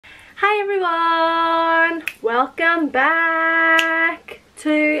Hi everyone! Welcome back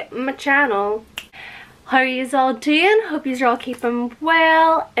to my channel. How are you all doing? Hope you're all keeping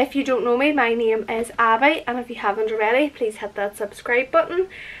well. If you don't know me, my name is Abbey, and if you haven't already, please hit that subscribe button.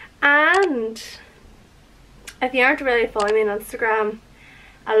 And if you aren't already following me on Instagram,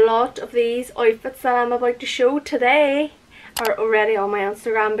 a lot of these outfits that I'm about to show today are already on my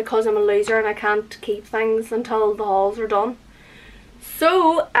Instagram because I'm a loser and I can't keep things until the hauls are done.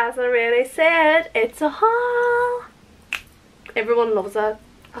 So, as I already said, it's a haul. Everyone loves a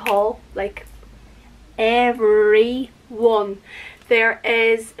haul, like everyone. There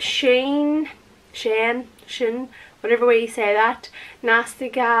is Shein, whatever way you say that,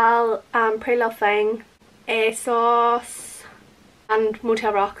 NASTYGAL, Pretty Little Thing, Asos, and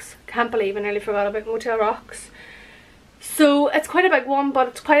Motel Rocks. Can't believe I nearly forgot about Motel Rocks. So it's quite a big one, but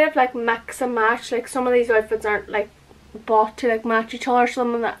it's quite a like mix and match. Like some of these outfits aren't like bought to like match each other,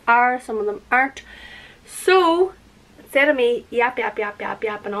 some of them are, some of them aren't. So instead of me yapping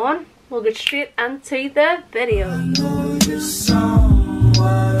on, we'll get straight into the video.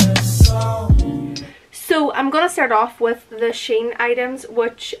 So I'm gonna start off with the Shein items,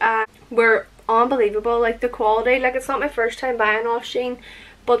 which were unbelievable. Like the quality, like it's not my first time buying off Shein,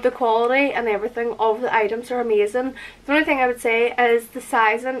 but the quality and everything of the items are amazing. The only thing I would say is the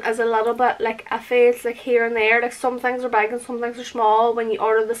sizing is a little bit like iffy. It's like here and there, like some things are big and some things are small when you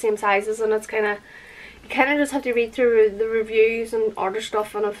order the same sizes, and it's kind of, you kind of just have to read through the reviews and order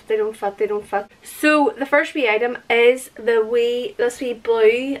stuff, and if they don't fit, they don't fit. So the first wee item is this wee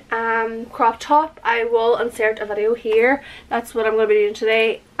blue crop top. I will insert a video here. That's what I'm going to be doing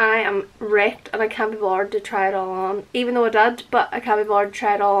today. I am wrecked and I can't be bothered to try it all on, even though I did, but I can't be bothered to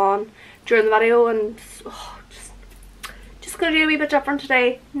try it all on during the video, and just gonna do a wee bit different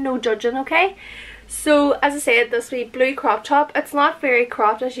today, no judging, okay? So as I said, this wee blue crop top, it's not very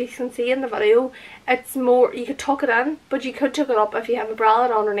cropped as you can see in the video. It's more, you could tuck it in, but you could tuck it up if you have a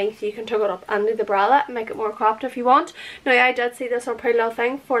bralette underneath. You can tuck it up under the bralette and make it more cropped if you want. Now I did see this on Pretty Little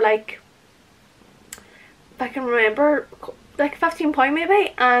Thing for like, if I can remember, like £15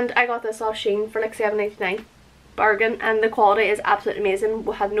 maybe, and I got this off Shein for like £7.99. Bargain, and the quality is absolutely amazing.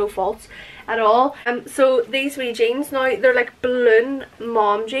 We had no faults at all. So these wee jeans, now they're like balloon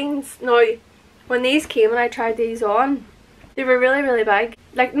mom jeans. Now when these came and I tried these on, they were really big,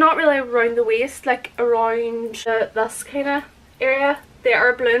 like not really around the waist, like around this kind of area. They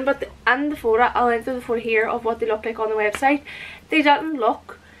are balloon, but in the photo, I'll enter the photo here of what they look like on the website. They didn't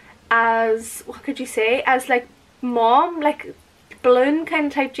look as, what could you say, as like mom, like balloon kind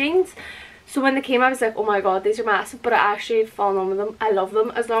of type jeans. So when they came, I was like, oh my god, these are massive, but I actually fallen on with them. I love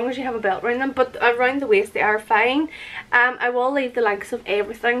them as long as you have a belt around them, but around the waist they are fine. I will leave the links of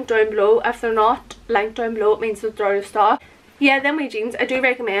everything down below. If they're not linked down below, it means that they're out of stock. Yeah, them wee jeans I do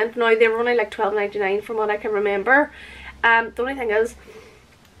recommend. Now they were only like £12.99 from what I can remember. The only thing is,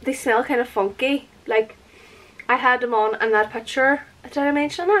 they smell kind of funky. Like I had them on in that picture. Did I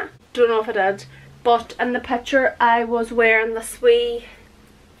mention that? Don't know if I did. But in the picture I was wearing this wee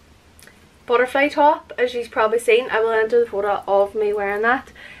butterfly top, as you've probably seen. I will enter the photo of me wearing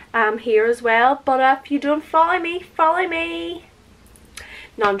that here as well. But if you don't follow me, follow me.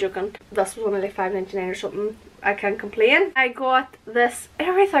 No, I'm joking. This was only like £5.99 or something. I can't complain. I got this,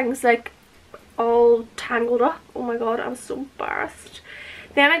 everything's like all tangled up. Oh my god, I'm so embarrassed.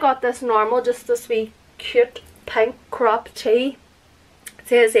 Then I got this normal, just this wee cute pink crop tee. It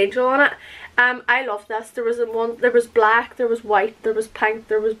says Angel on it. I love this. There was black, there was white, there was pink,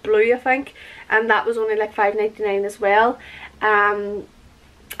 there was blue I think, and that was only like £5.99 as well. I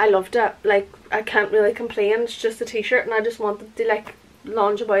loved it. Like I can't really complain. It's just a t-shirt and I just wanted to like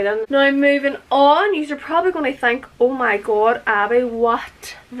lounge about in. Now moving on, you're probably going to think, oh my god Abby,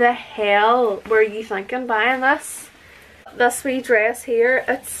 what the hell were you thinking buying this? This wee dress here,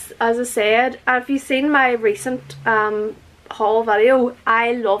 it's, as I said, if you've seen my recent haul video,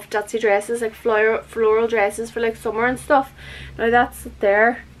 I love ditzy dresses, like floral dresses for like summer and stuff. Now that's it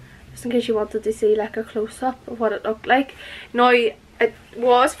there, just in case you wanted to see like a close-up of what it looked like. Now it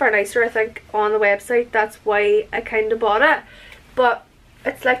was far nicer I think on the website, that's why I kind of bought it, but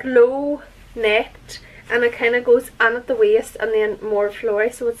it's like low necked and it kind of goes in at the waist and then more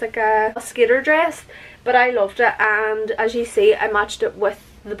flowy, so it's like a skater dress. But I loved it, and as you see I matched it with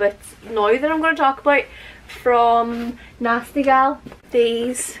the boots now that I'm going to talk about from NASTYGAL.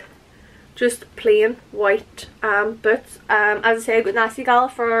 These just plain white boots. As I said, I got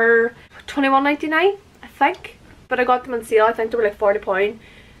NASTYGAL for £21.99 I think, but I got them on sale. I think they were like £40,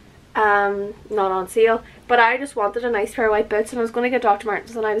 not on sale. But I just wanted a nice pair of white boots, and I was going to get Dr.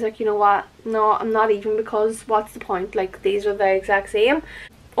 Martens, and I was like, you know what, no, I'm not even, because what's the point, like these are the exact same.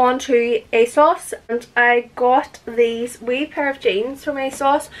 on to Asos, and I got these wee pair of jeans from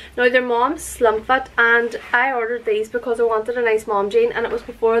Asos. Now they're mom's slim fit, and I ordered these because I wanted a nice mom jean, and it was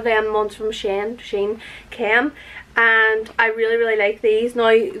before them ones from Shein came, and I really like these. Now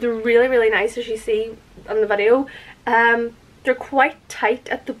they're really nice, as you see in the video. They're quite tight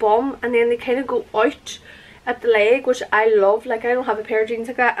at the bum, and then they kind of go out at the leg, which I love. Like, I don't have a pair of jeans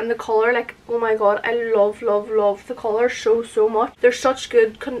like that, and the colour, like, oh my god, I love the colour so much. They're such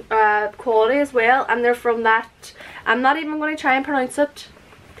good quality as well, and they're from that, I'm not even going to try and pronounce it,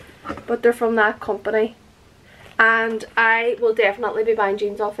 but they're from that company, and I will definitely be buying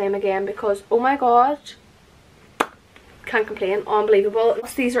jeans off them again because, oh my god, can't complain, unbelievable.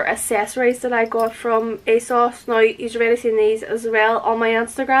 These are accessories that I got from Asos. Now you've already seen these as well on my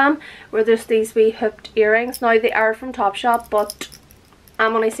Instagram, where there's these wee hooped earrings. Now they are from Topshop, but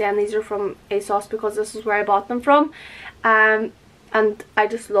I'm only saying these are from Asos because this is where I bought them from, and I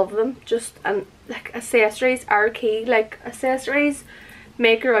just love them. And like, accessories are key. Like, accessories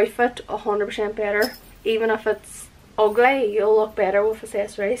make your outfit 100% better. Even if it's ugly, you'll look better with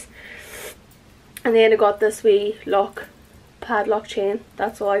accessories. And then I got this wee padlock chain.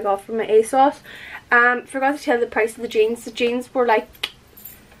 That's all I got from my Asos. Forgot to tell the price of the jeans. The jeans were like,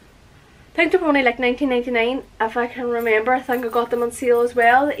 I think they were only like $19.99 if I can remember. I think I got them on sale as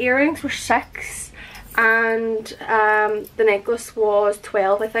well. The earrings were $6, and the necklace was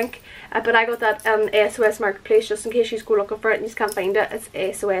 $12, I think. But I got that on SOS Marketplace, just in case you go looking for it and you can't find it.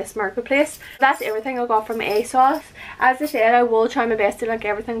 It's SOS Marketplace. That's everything I got from Asos. As I said, I will try my best to link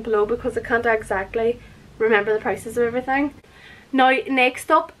everything below because I can't exactly remember the prices of everything. Now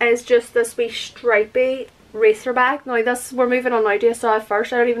next up is just this wee stripy racer bag. Now this, we're moving on now to Asos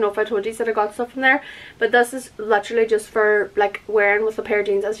first. I don't even know if I told you that I got stuff from there, but this is literally just for like wearing with a pair of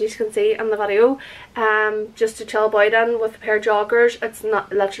jeans, as you can see in the video, just to chill about in with a pair of joggers. It's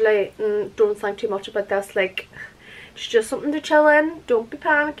not literally, don't think too much about this, like it's just something to chill in, don't be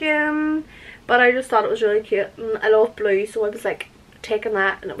panicking. But I just thought it was really cute, and I love blue, so I was like taking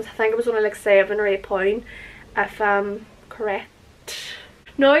that, and it was, I think it was only like £7 or £8 if I'm correct.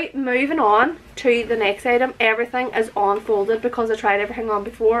 Now moving on to the next item. Everything is unfolded because I tried everything on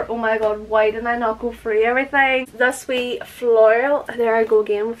before. Oh my god, why didn't I not go through everything? This wee floral, there I go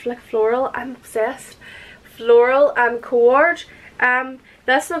again with like floral, I'm obsessed. Floral and cord.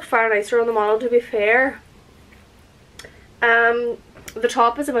 This looks far nicer on the model, to be fair. The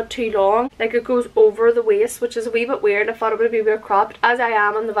top is a bit too long, like it goes over the waist, which is a wee bit weird. I thought it would be a bit cropped, as I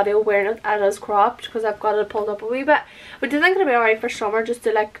am in the video wearing it. It is cropped because I've got it pulled up a wee bit, but do you think it'll be alright for summer, just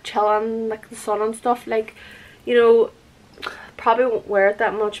to like chill on like the sun and stuff? Like, you know, probably won't wear it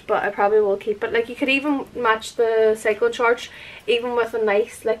that much, but I probably will keep it. Like, you could even match the cycling shorts even with a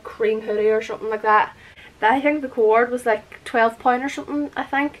nice like cream hoodie or something like that. I think the cord was like £12 or something, I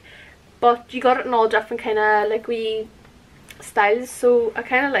think, but you got it in all different kind of like wee styles, so I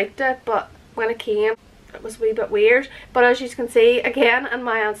kind of liked it. But when it came, it was a wee bit weird. But as you can see again in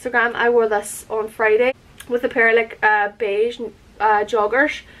my Instagram, I wore this on Friday with a pair of like beige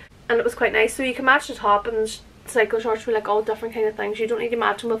joggers, and it was quite nice. So you can match the top and the cycle shorts with like all different kind of things. You don't need to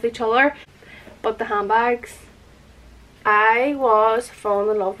match them with each other. But the handbags, I was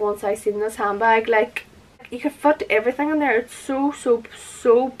falling in love once I seen this handbag. Like, you could fit everything in there. It's so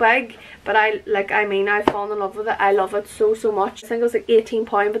big, but I mean I've fallen in love with it. I love it so much. I think it was like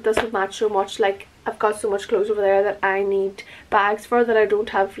 £18, but this would match so much. Like, I've got so much clothes over there that I need bags for, that I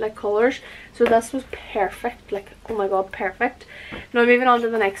don't have like colours, so this was perfect. Like, oh my god, perfect. Now moving on to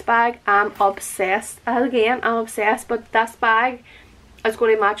the next bag. I'm obsessed. Again, I'm obsessed, but this bag is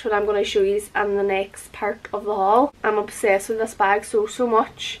going to match what I'm going to show you in the next part of the haul. I'm obsessed with this bag so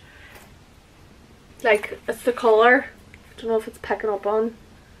much. Like, it's the colour, I don't know if it's picking up on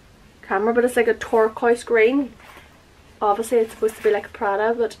camera, but it's like a turquoise green. Obviously it's supposed to be like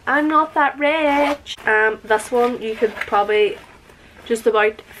Prada, but I'm not that rich. This one you could probably just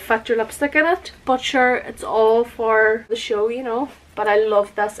about fit your lipstick in it, but sure, it's all for the show, you know. But I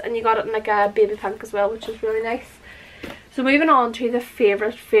love this, and you got it in like a baby pink as well, which is really nice. So moving on to the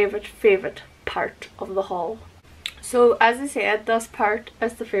favourite part of the haul. So as I said, this part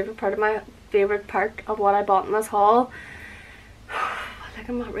is the favourite part of what I bought in this haul. Like,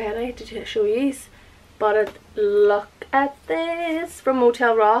 I'm not ready to show you, but look at this, from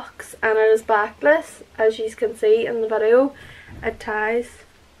Motel Rocks, and it is backless, as you can see in the video. It ties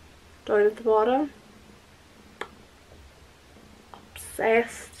down at the bottom.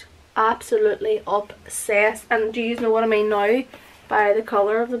 Obsessed, absolutely obsessed. And do you know what I mean now by the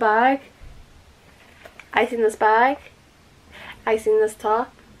colour of the bag? I seen this bag, I seen this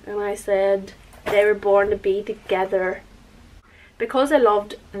top, and I said they were born to be together. because I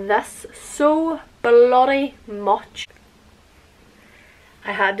loved this so bloody much,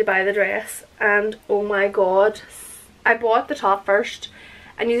 I had to buy the dress. And oh my god, I bought the top first,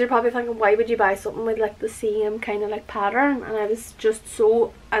 and you're probably thinking, why would you buy something with like the same kind of like pattern? And I was just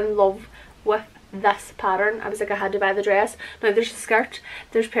so in love with this pattern. I was like, I had to buy the dress. Now there's a skirt,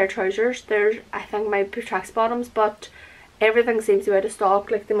 there's a pair of trousers, there's I think my tracksuit bottoms, but everything seems to be out of stock.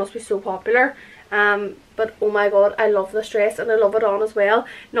 Like they must be so popular. But oh my god, I love this dress, and I love it on as well.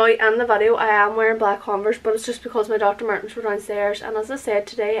 Now in the video I am wearing black Converse, but it's just because my Dr. Martens were downstairs, and as I said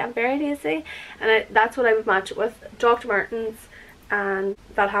today, I'm very lazy, and that's what I would match it with. Dr. Martens and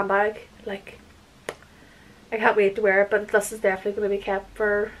that handbag. Like, I can't wait to wear it, but this is definitely going to be kept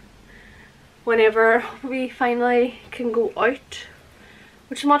for whenever we finally can go out,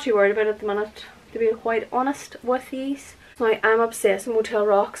 which I'm not too worried about at the minute, to be quite honest with these. Now I'm obsessed with Motel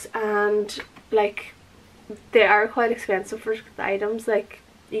rocks, and like they are quite expensive for the items. like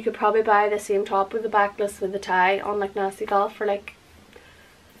you could probably buy the same top with the backless with the tie on like NASTYGAL for like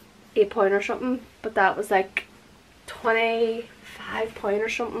 £8 or something, but that was like £25 or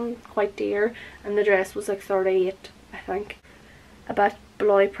something, quite dear, and the dress was like 38 I think. A bit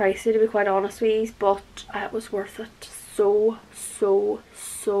bloody pricey to be quite honest with you, but it was worth it. So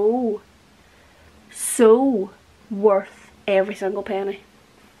worth every single penny.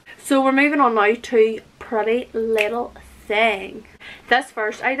 So we're moving on now to Pretty Little Thing. This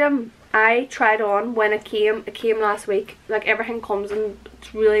first item I tried on when it came last week. Like everything comes, and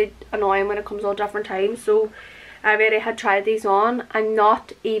it's really annoying when it comes all different times, so I already had tried these on. I'm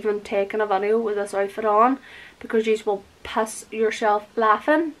not even taking a video with this outfit on because you will piss yourself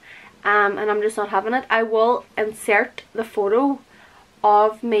laughing, and I'm just not having it. I will insert the photo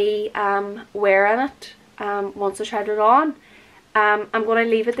of me wearing it once I tried it on. I'm going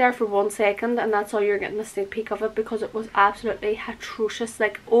to leave it there for 1 second, and that's all you're getting a sneak peek of it, because it was absolutely atrocious.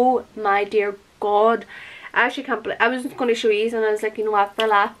 Like, oh my dear god, I actually can't believe I was going to show you, and I was like, you know what, for a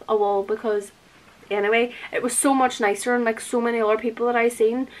laugh I will, because anyway it was so much nicer than like so many other people that I've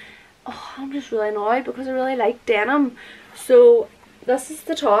seen. Oh, I'm just really annoyed because I really like denim. So this is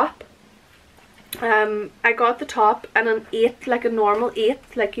the top. I got the top in an 8, like a normal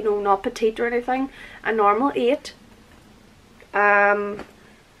 8, like, you know, not petite or anything, a normal 8. And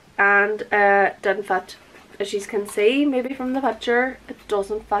didn't fit, as you can see maybe from the picture. It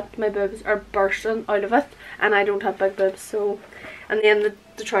doesn't fit. My boobs are bursting out of it, and I don't have big boobs. So, and then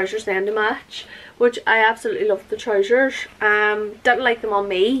the trousers then to match, which I absolutely love the trousers. Didn't like them on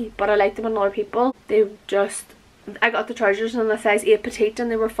me, but I liked them on other people. They just, I got the trousers in a size 8 petite, and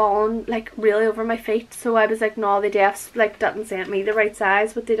they were falling like really over my feet, so I was like, no, they defs like didn't send me the right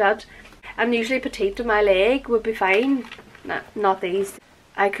size, but they did. And usually petite to my leg would be fine. Nah, not these.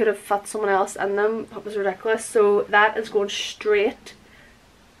 I could have fit someone else in them. That was ridiculous. So that is going straight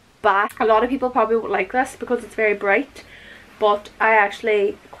back. A lot of people probably won't like this because it's very bright, but I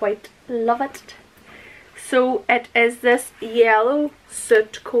actually quite love it. So it is this yellow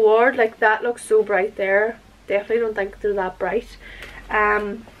suit cord. Like, that looks so bright there. Definitely don't think they're that bright.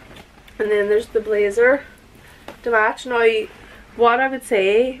 And then there's the blazer to match. Now, what I would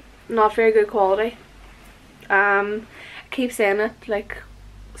say, not very good quality. I keep saying it, like,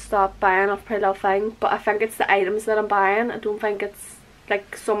 stop buying off Pretty Little Thing, but I think it's the items that I'm buying. I don't think it's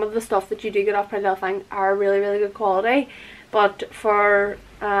like some of the stuff that you do get off Pretty Little Thing are really good quality, but for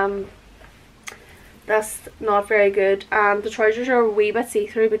that's not very good. The trousers are a wee bit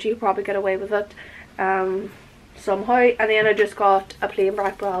see-through, but you can probably get away with it somehow. And then I just got a plain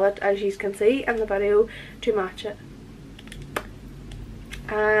black bralette, as you can see in the video, to match it.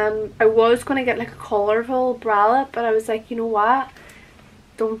 I was going to get like a colourful bralette, but I was like, you know what,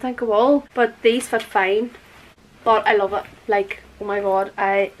 don't think I will. But these fit fine, but I love it. Like, oh my god,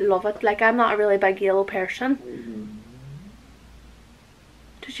 I love it. Like, I'm not a really big yellow person.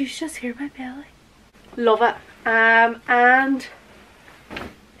 Did you just hear my belly? Love it. And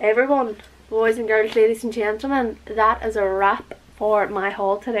everyone, boys and girls, ladies and gentlemen, that is a wrap for my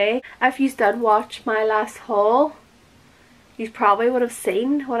haul today. If you did watch my last haul, you probably would have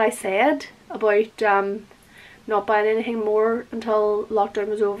seen what I said about not buying anything more until lockdown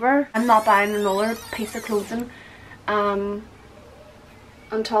was over. I'm not buying another piece of clothing until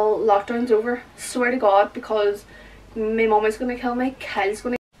lockdown's over. Swear to God, because my mum is going to kill me, Kyle's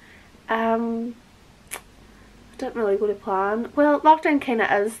going to... I didn't really go to plan. Well, lockdown kind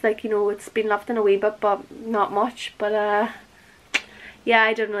of is, like, you know, it's been lifting a wee bit, but not much. But yeah,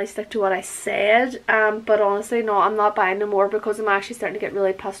 I didn't really stick to what I said, but honestly, no, I'm not buying no more, because I'm actually starting to get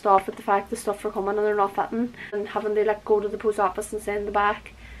really pissed off at the fact the stuff are coming and they're not fitting, and having to like go to the post office and send them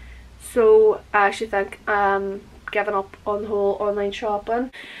back. So I actually think I'm given up on the whole online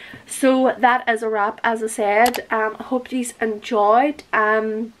shopping. So that is a wrap. As I said, I hope you enjoyed.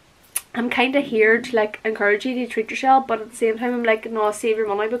 I'm kind of here to like encourage you to treat yourself, but at the same time I'm like, no, save your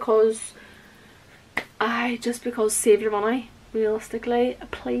money, because save your money, realistically,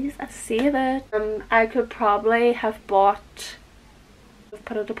 please save it. I could probably have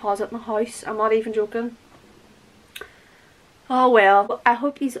put a deposit in the house, I'm not even joking. Oh well, I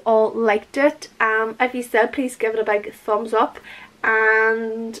hope you all liked it. If you did, please give it a big thumbs up,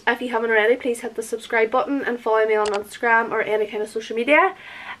 and if you haven't already, please hit the subscribe button and follow me on Instagram or any kind of social media.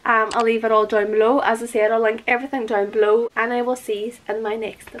 I'll leave it all down below. As I said, I'll link everything down below, and I will see you in my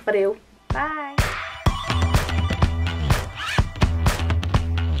next video. Bye.